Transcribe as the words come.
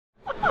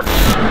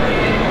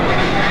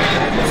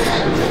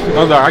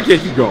I'm sorry, I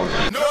can't keep going.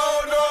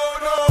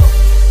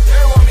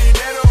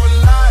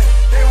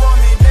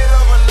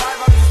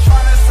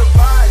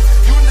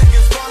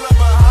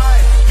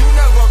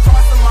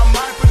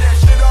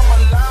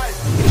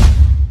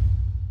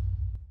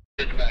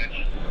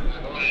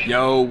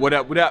 Yo, what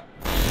up, what up?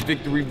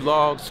 Victory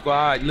Vlog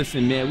Squad.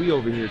 Listen, man, we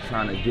over here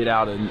trying to get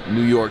out of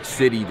New York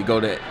City to go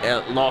to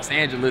Los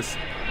Angeles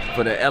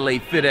for the LA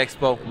Fit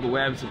Expo. But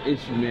we're having some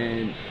issue,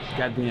 man.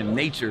 Goddamn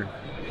nature.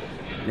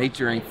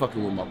 Nature ain't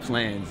fucking with my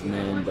plans,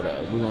 man. But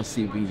we're gonna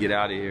see if we can get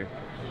out of here.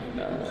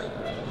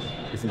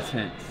 It's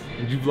intense.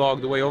 Did you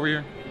vlog the way over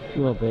here? A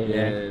little bit,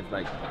 yeah. It's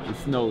like, it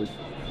snows.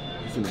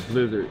 It's in a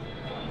blizzard.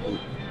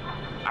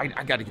 I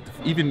gotta get the,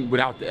 even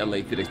without the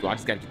LA Fit Expo, I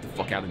just gotta get the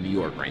fuck out of New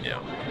York right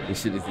now.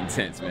 This shit is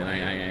intense, man.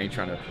 I ain't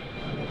trying to,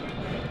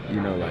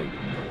 you know, like,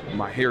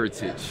 my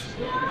heritage,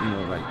 you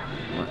know, like,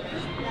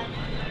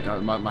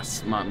 my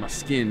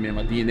skin, man,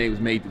 my DNA was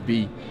made to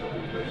be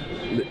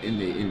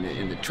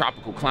in the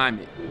tropical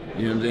climate.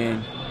 You know what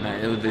I'm saying?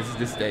 Man,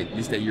 this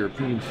that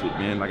European shit,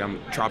 man. Like, I'm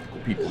tropical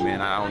people,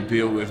 man. I don't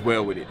deal as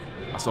well with it.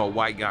 I saw a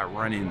white guy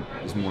running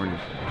this morning,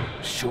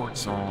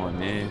 shorts on,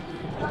 man.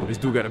 But this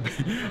dude got a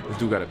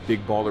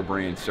big Baller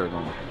Brand shirt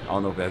on. I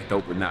don't know if that's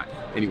dope or not.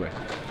 Anyway,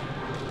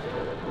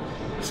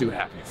 let's see what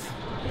happens.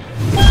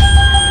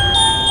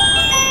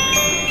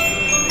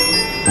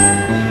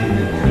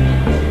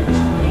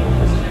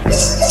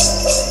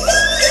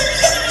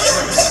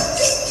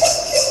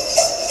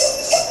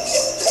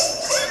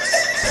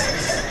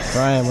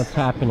 Brian, what's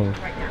happening?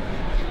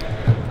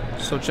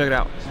 So check it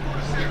out.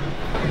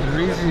 The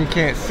reason you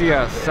can't see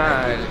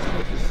outside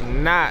is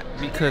not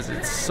because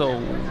it's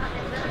so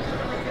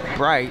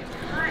bright,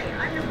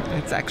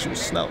 it's actual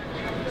snow.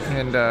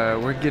 And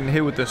we're getting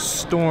hit with a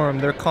storm.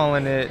 They're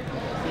calling it,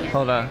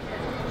 hold on.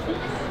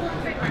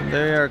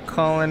 They are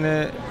calling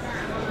it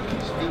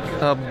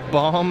a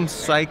bomb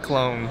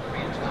cyclone.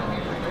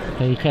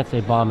 Hey, you can't say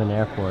bomb in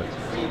airports.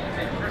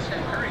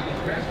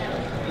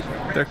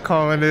 They're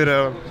calling it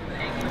a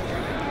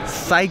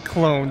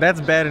cyclone.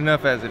 That's bad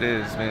enough as it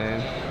is,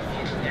 man.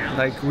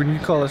 Like, when you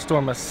call a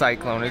storm a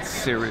cyclone, it's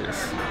serious.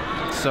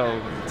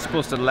 So it's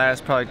supposed to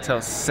last probably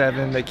till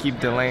 7. They keep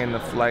delaying the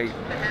flight.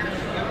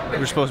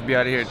 We're supposed to be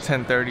out of here at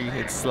 10:30.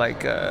 It's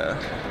like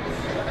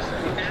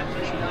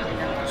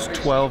it's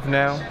 12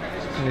 now,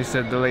 and they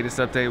said the latest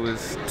update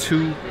was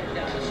 2.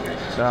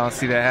 But I don't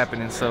see that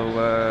happening. So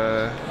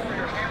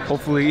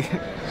hopefully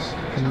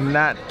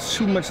not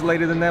too much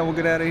later than that we'll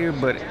get out of here.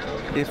 But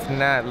if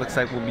not, it looks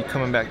like we'll be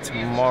coming back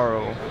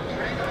tomorrow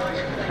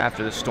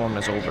after the storm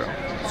is over.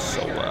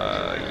 So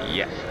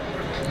yeah,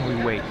 we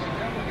wait.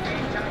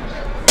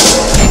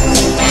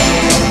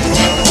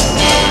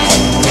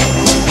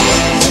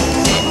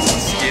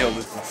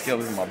 Scale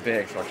is in my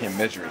bag, so I can't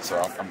measure it, so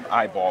I'm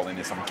eyeballing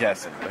this, I'm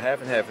guessing. But half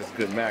and half is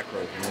good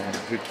macros, man.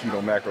 Good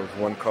keto macros,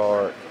 1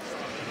 carb,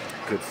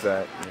 good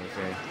fat, you know what I'm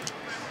saying?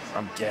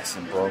 I'm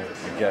guessing, bro.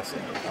 I'm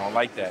guessing. I don't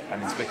like that. I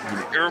didn't expect to be in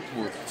the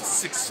airport for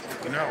 6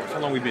 fucking hours. How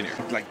long we been here?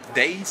 Like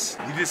days?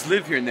 We just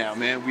live here now,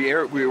 man.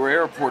 We're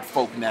airport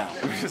folk now.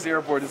 We're just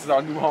airport. This is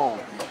our new home.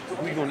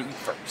 What we gonna eat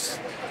first?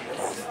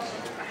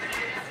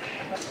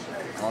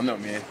 I don't know,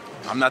 man.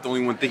 I'm not the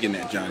only one thinking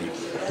that, Johnny.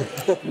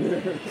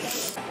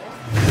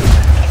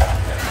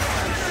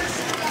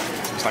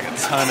 It's like a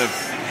ton of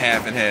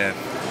half and half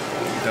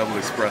double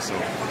espresso.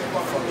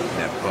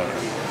 That butter.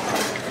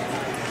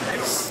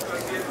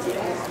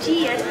 True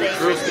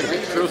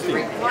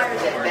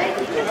requires that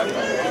baggage is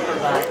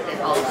supervised at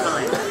all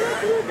times.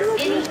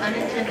 Any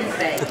unintended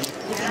baggage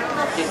will be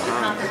subject to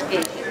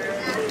confiscation.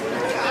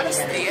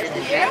 Unintended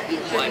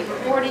baggage should be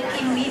reported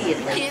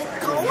immediately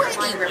to an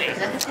airline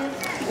representative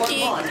or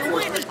law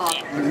enforcement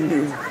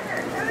officer.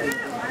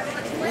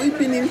 We've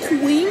been in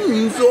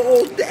Queens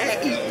all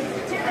day.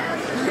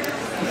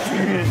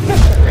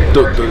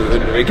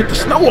 They get the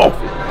snow off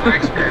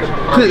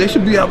it. They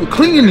should be out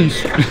cleaning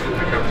these.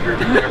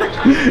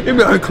 They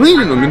be out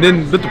cleaning them and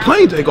then let the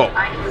plane take off.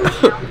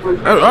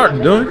 That's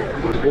already done.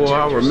 Boy,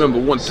 I remember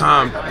one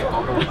time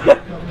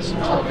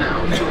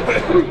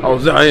I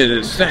was out here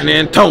in San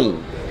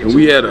Antonio and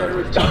we had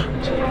a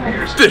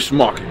fish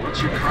market.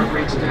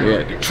 We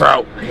had the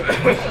trout,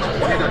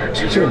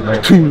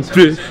 tuna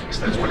fish,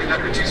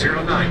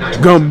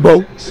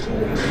 gumbo.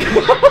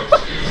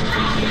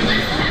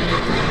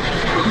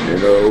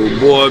 And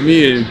boy,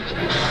 me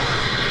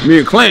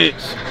and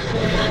Clarence.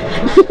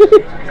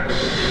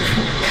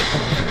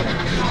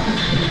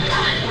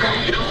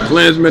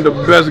 Clarence made the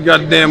best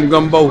goddamn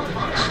gumbo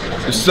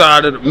this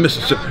side of the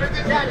Mississippi.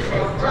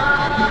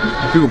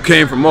 People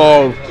came from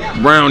all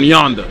around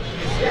yonder.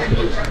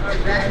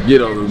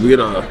 Get a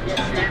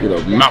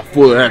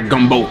mouthful of that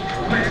gumbo.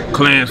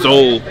 Clarence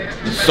old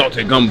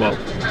salted gumbo.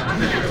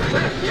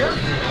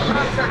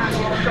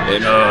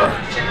 And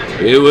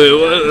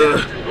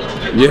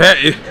you had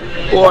it.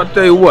 Boy, I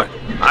tell you what.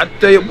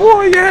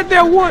 Boy, you had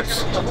that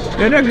once.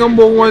 And that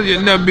gumbo once,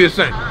 you'll never be the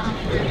same.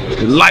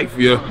 Your life,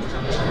 your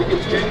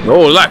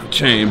whole life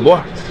changed,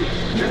 boy.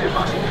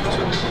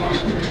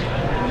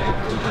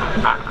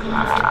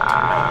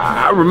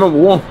 I remember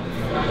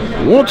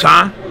One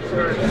time,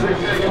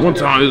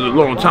 this was a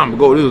long time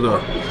ago, this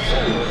was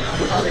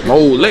my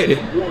old lady.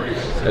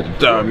 At the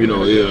time, you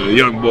know, yeah,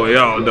 young boy,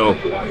 y'all know.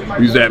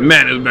 He was that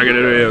man back in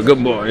the day,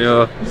 good boy, you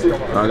know.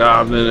 I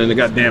got in the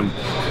goddamn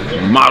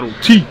Model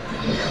T.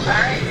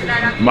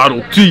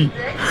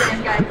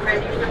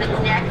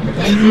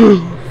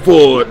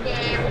 Ford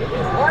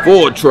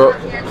truck.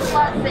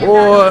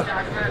 Boy,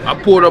 I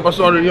pulled up, I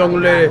saw the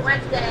young lady.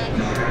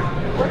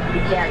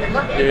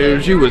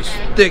 And she was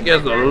thick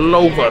as a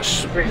loaf of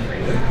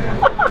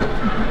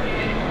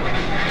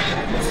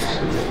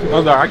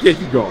I'm sorry, I can't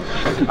keep going.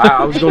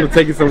 I was going to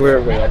take it somewhere,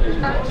 but I can't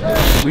keep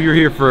going. We were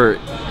here for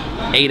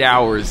 8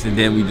 hours, and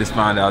then we just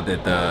found out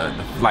that the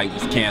flight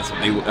was canceled.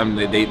 They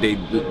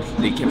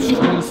kept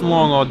stringing us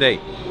along all day,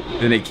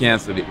 then they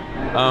canceled it. You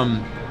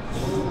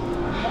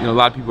know, a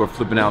lot of people are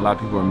flipping out, a lot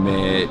of people are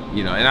mad.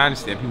 You know, and I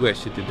understand people have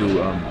shit to do.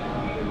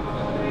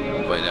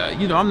 But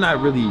you know, I'm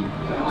not really.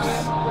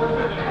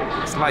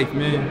 It's life,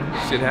 man.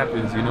 Shit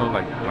happens. You know,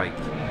 like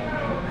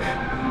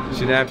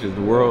shit happens.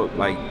 The world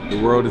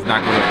is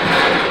not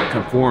gonna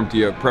conform to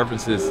your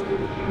preferences.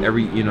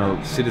 You know,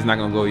 shit is not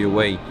gonna go your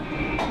way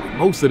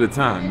most of the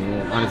time,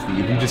 man. Honestly,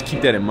 if you just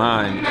keep that in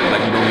mind,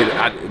 like you don't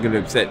get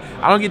upset.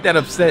 I don't get that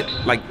upset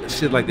like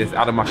shit like this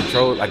out of my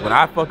control. Like when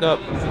I fuck up,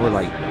 or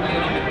like,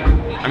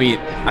 I mean,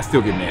 I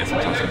still get mad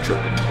sometimes I'm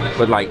tripping,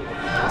 but like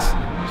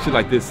shit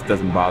like this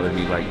doesn't bother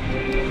me. Like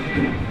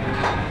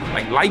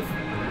life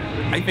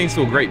ain't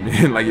so great,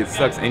 man. Like it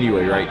sucks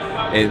anyway, right?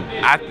 And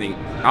I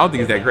don't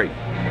think it's that great.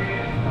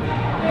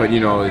 But you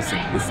know, it's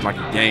like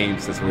a game.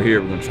 Since we're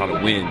here, we're gonna try to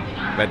win.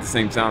 But at the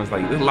same time, it's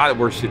like there's a lot of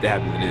worse shit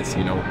that happens than this.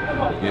 You know,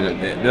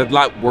 there's a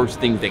lot worse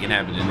things that can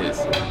happen than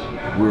this.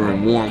 We were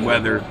in warm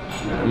weather.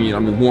 You know,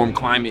 I'm in warm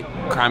climate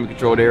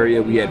controlled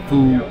area. We had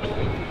food.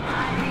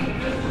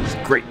 It's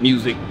great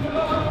music.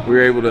 We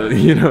were able to,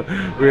 you know,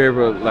 we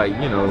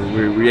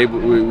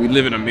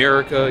live in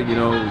America. You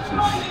know, which is,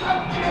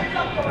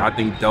 I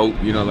think, dope.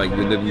 You know, like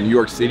we live in New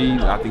York City.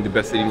 I think the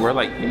best city in the world.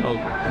 Like, you know,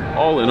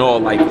 all in all,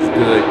 life is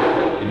good.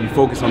 If you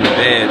focus on the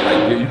bad,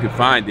 like you can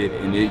find it,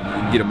 and you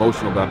can get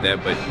emotional about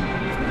that. But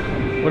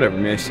whatever,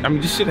 man. I mean,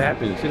 just shit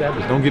happens. Shit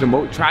happens. Don't get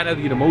try not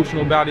to get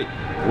emotional about it.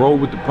 Roll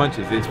with the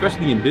punches,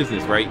 especially in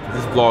business, right?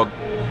 This vlog,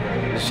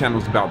 this channel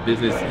is about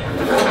business.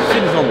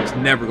 Shit is almost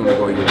never gonna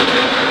go your way.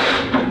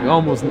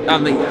 Almost, I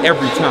mean,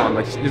 every time.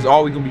 Like, there's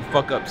always gonna be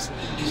fuck ups.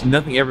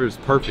 Nothing ever is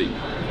perfect,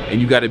 and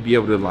you got to be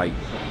able to like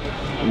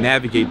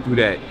navigate through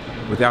that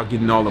without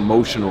getting all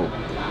emotional,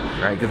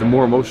 right? Because the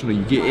more emotional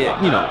you get,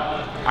 you know,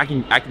 I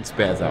can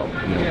spaz out,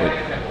 you know,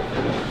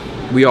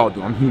 but we all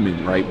do. I'm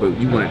human, right? But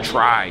you want to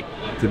try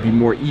to be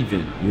more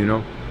even, you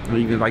know.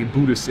 Even like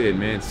Buddha said,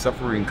 man,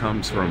 suffering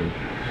comes from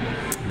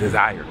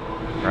desire,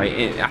 right?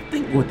 And I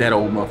think what that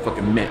old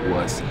motherfucker meant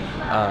was,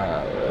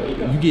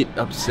 you get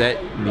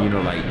upset, you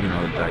know, like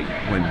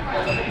when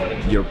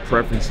your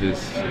preferences,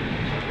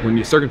 when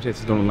your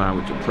circumstances don't align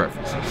with your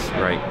preferences,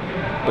 right?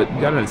 But you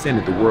gotta understand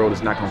that the world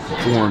is not gonna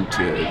conform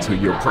to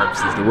your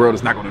preferences. The world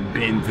is not gonna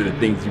bend to the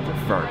things you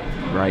prefer,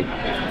 right?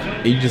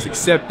 And you just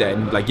accept that,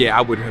 and like, yeah,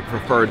 I would have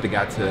preferred to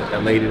got to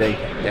LA today.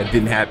 That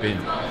didn't happen.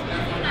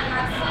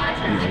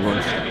 You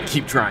know,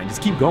 keep trying,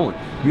 just keep going.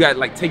 You gotta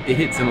like take the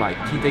hits and like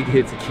take the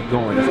hits and keep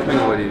going. That's kind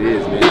of what it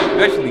is, man.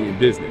 Especially in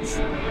business.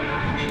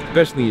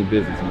 Man.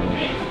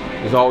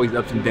 There's always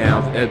ups and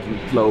downs, ebbs and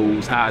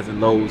flows, highs and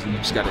lows, and you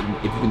just gotta,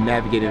 if you can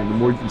navigate it, and the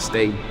more you can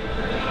stay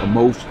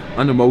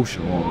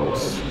unemotional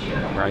almost,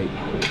 right?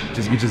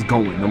 You're just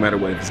going, no matter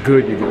what. If it's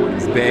good, you're going.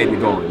 If it's bad,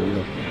 you're going, you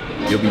know.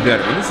 You'll be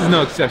better. And this is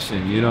no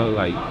exception, you know,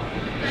 like,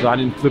 so I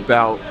didn't flip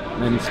out,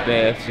 nothing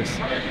spaz, just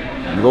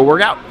I'm gonna go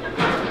work out.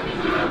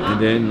 And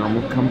then I'm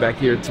gonna come back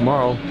here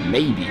tomorrow,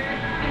 maybe,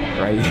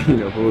 right? You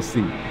know, but we'll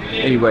see.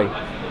 Anyway,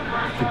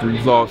 Victory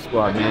Vlog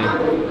Squad, man.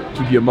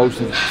 Keep your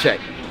emotions in check.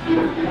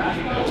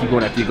 Keep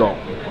going after you go.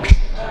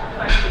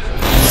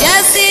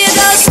 Just see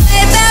those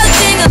sleigh bells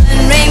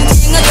jingling, ring,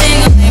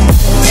 ting-a-ting-a-ling.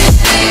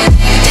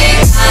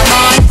 I'm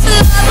on, it's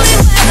lovely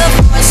weather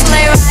for a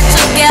sleigh ride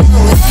together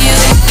with you.